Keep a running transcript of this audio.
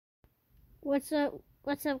What's up?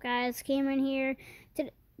 What's up, guys? Cameron here.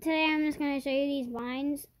 Today I'm just gonna show you these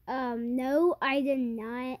vines. No, I did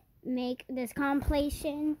not make this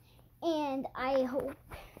compilation, and I hope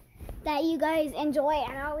that you guys enjoy.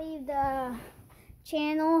 And I'll leave the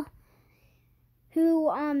channel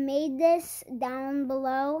who made this down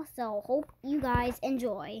below. So hope you guys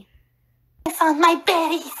enjoy. I found my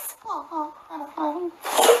berries. Oh,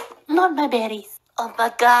 not my berries. Oh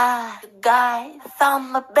my God, guys, I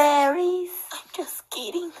found my berries. I'm just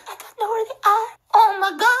kidding. I don't know where they are. Oh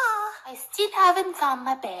my God, I still haven't found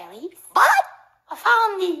my berries, but I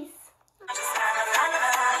found these.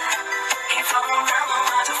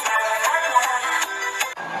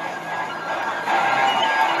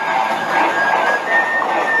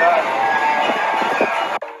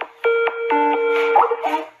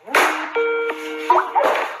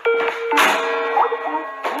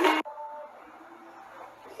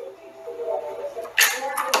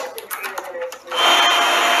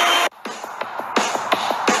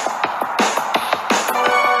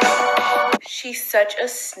 She's such a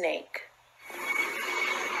snake.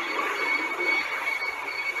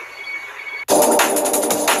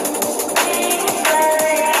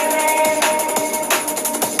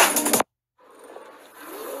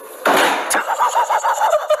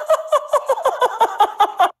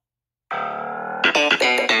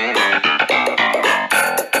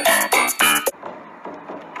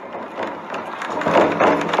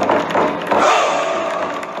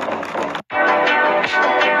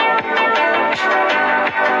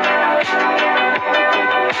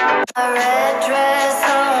 A red dress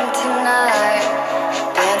on tonight,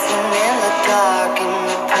 dancing in the dark in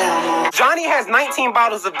the pale. Johnny has 19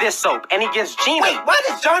 bottles of dish soap, and he gets Gina. Wait, why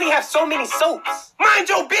does Johnny have so many soaps? Mind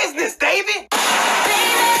your business, David!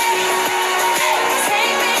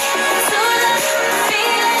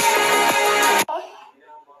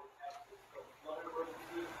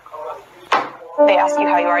 They ask you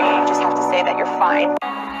how you are, you just have to say that you're fine.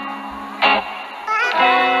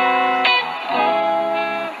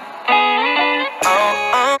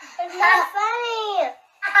 It's not funny.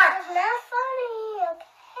 It's not funny.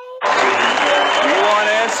 Okay. You want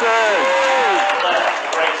answers?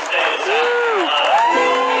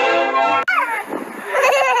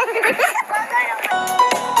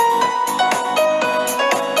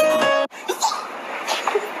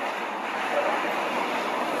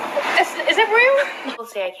 Is it real? People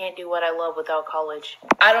say I can't do what I love without college.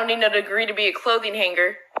 I don't need no degree to be a clothing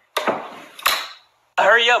hanger.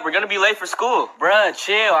 Hurry up, we're gonna be late for school. Bruh,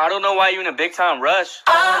 chill. I don't know why you're in a big time rush.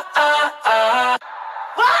 I'll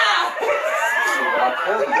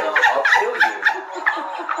kill you.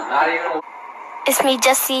 Not even. It's me,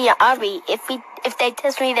 Jesse and Ari. If they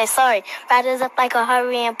test me, they're sorry. Riders up like a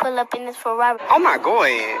hurry and pull up in this Ferrari. Oh my, go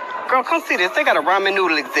ahead. Girl, come see this. They got a ramen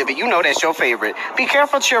noodle exhibit. You know that's your favorite. Be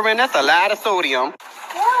careful, children. That's a lot of sodium.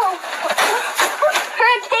 Whoa!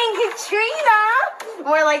 Hurricane Katrina!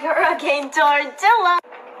 More like Hurricane Tortilla.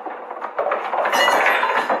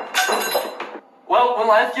 Well, when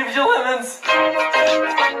life gives you lemons.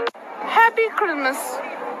 Happy Christmas.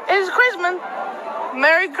 It's Christmas.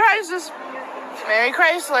 Merry Crisis. Merry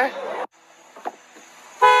Chrysler.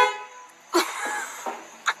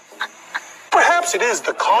 Perhaps it is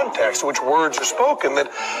the context in which words are spoken that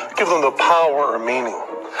give them the power or meaning.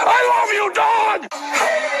 I love you, dog!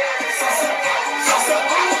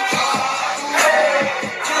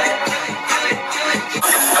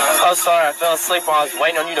 Oh, sorry, I fell asleep while I was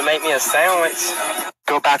waiting on you to make me a sandwich.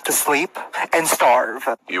 Go back to sleep and starve.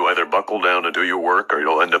 You either buckle down and do your work or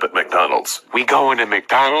you'll end up at McDonald's. We going to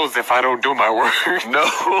McDonald's if I don't do my work. No.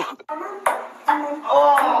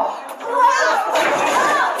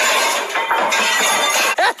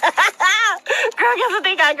 Girl, guess what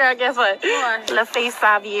they got, girl? Guess what? La face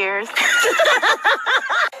 5 years.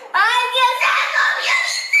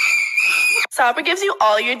 Sopper gives you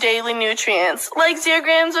all your daily nutrients, like 0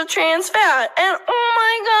 grams of trans fat, and oh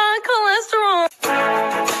my God, cholesterol.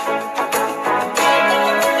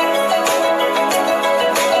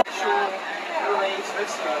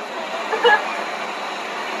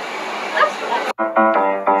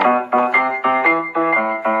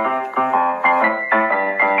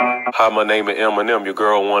 Hi, my name is Eminem. Your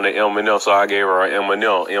girl wanted M&M, so I gave her an M&M.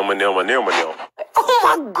 M&M and M&M. Oh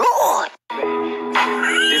my God!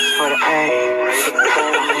 It's for the A.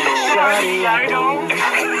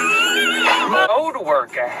 Road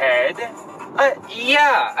work ahead?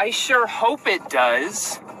 Yeah, I sure hope it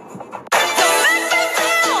does.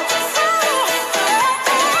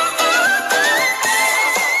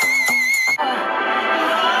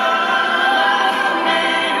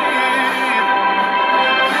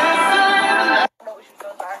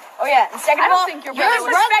 yeah. And second of all, you're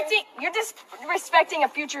You're disrespecting a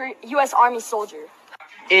future U.S. Army soldier.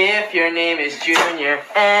 If your name is Junior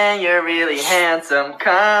and you're really handsome,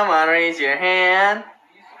 come on, raise your hand.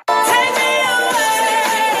 Take me away,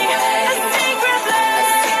 a secret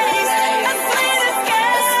place, a sweet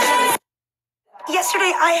escape.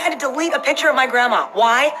 Yesterday, I had to delete a picture of my grandma.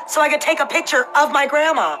 Why? So I could take a picture of my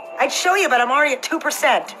grandma. I'd show you, but I'm already at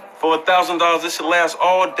 2%. For $1,000, this should last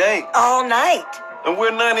all day. All night. And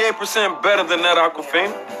we're 98% better than that,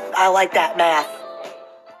 Aquafina. I like that math.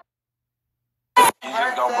 You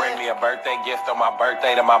just gonna bring me a birthday gift on my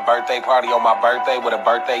birthday to my birthday party on my birthday with a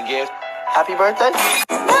birthday gift? Happy birthday.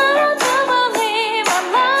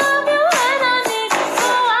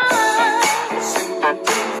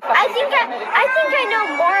 I think I know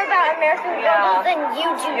more about American Girl than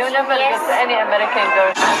you do. You'll never get to any American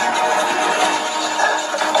Girl.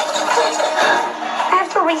 I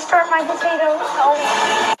have to restart my potatoes.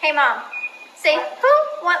 Hey, Mom. Say, who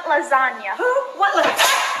want lasagna? Who? What?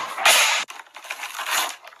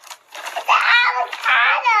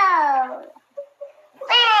 Avocado.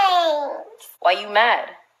 Thanks. Why you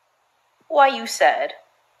mad? Why you sad?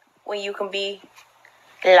 When you can be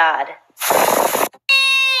glad.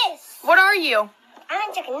 What are you? I'm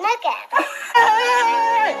a chicken nugget.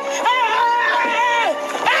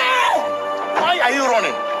 Why are you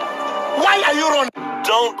running? Why are you running?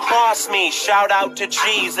 Don't cross me. Shout out to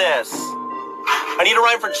Jesus. I need a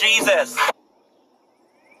rhyme for Jesus.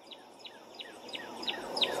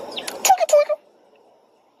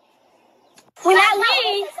 When I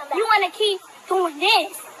leave, you want to keep doing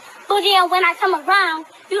this. But then when I come around,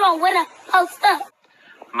 you don't want to post up.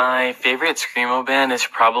 My favorite Screamo band is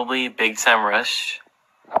probably Big Time Rush.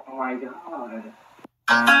 Oh my God.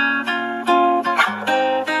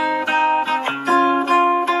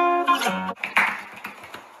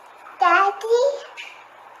 Daddy?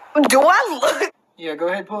 Do I look? Yeah, go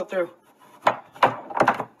ahead, pull it through.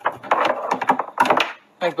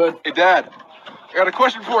 Thanks, bud. Hey, Dad, I got a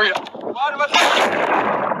question for you.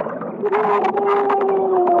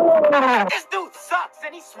 This dude sucks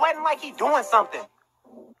and he's sweating like he's doing something.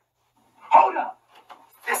 Hold up.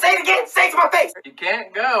 And say it again. Say it to my face. You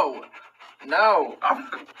can't go. No. I'm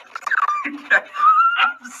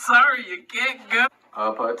sorry, you can't go.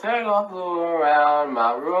 A potato flew around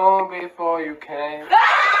my room before you came.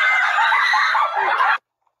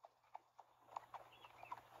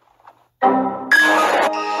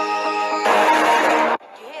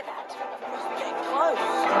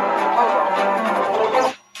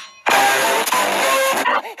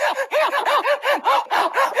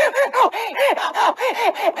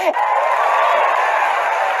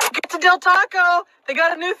 Get to Del Taco. They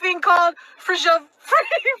got a new thing called free shavacadoo.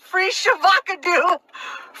 Free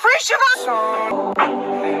shavacadoo.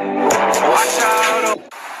 Watch out.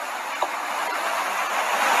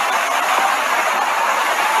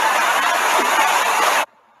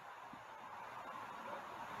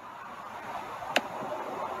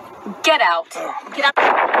 Get out. Get out.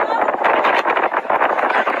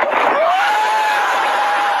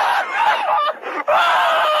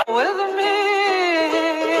 With me.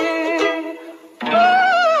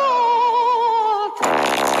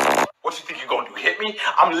 What you think you're gonna do? Hit me?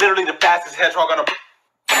 I'm literally the fastest hedgehog on the.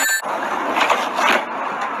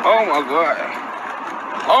 Oh my God.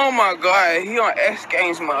 Oh my God. He on X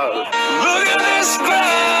Games mode. Look at this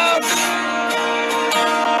glove.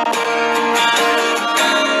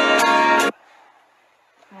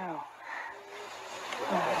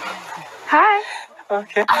 Hi.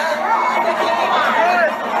 Okay.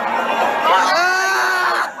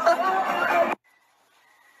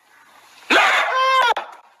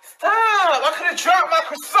 Stop! I could have dropped my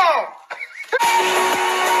croissant.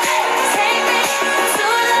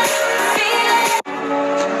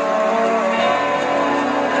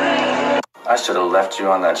 I should have left you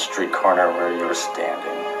on that street corner where you were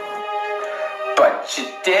standing. But you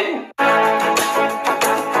didn't.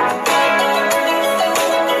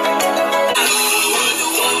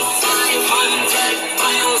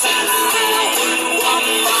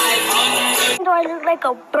 Though I look like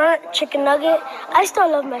a burnt chicken nugget, I still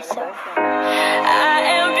love myself. I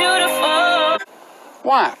am beautiful.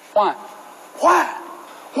 Why? Why? Why?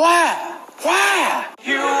 Why? Why?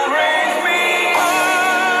 You raise me up.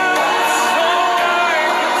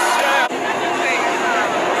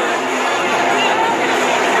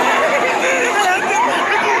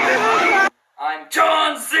 I'm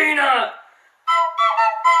John Cena!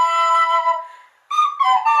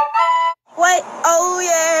 Wait, oh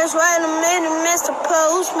yes, wait a minute, Mr.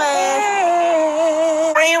 Postman.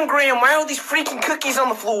 Graham, why are these freaking cookies on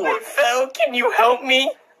the floor? Phil, can you help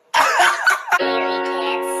me?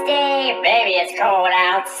 Can't stay. away, baby, it's cold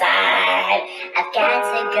outside. I've got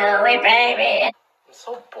to go away, baby. I'm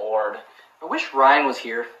so bored. I wish Ryan was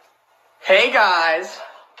here. Hey, guys.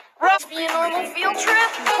 Must be a normal field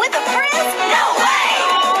trip with a friend? No way!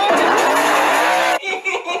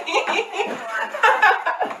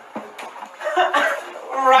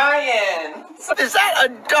 Ryan! Is that a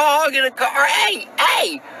dog in a car? Hey,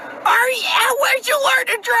 where'd you learn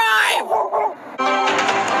to drive?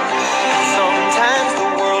 Sometimes the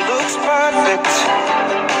world looks perfect.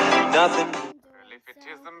 Nothing. Well, if it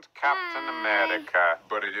isn't Captain America,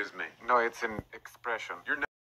 but it is me. No, it's an expression. You're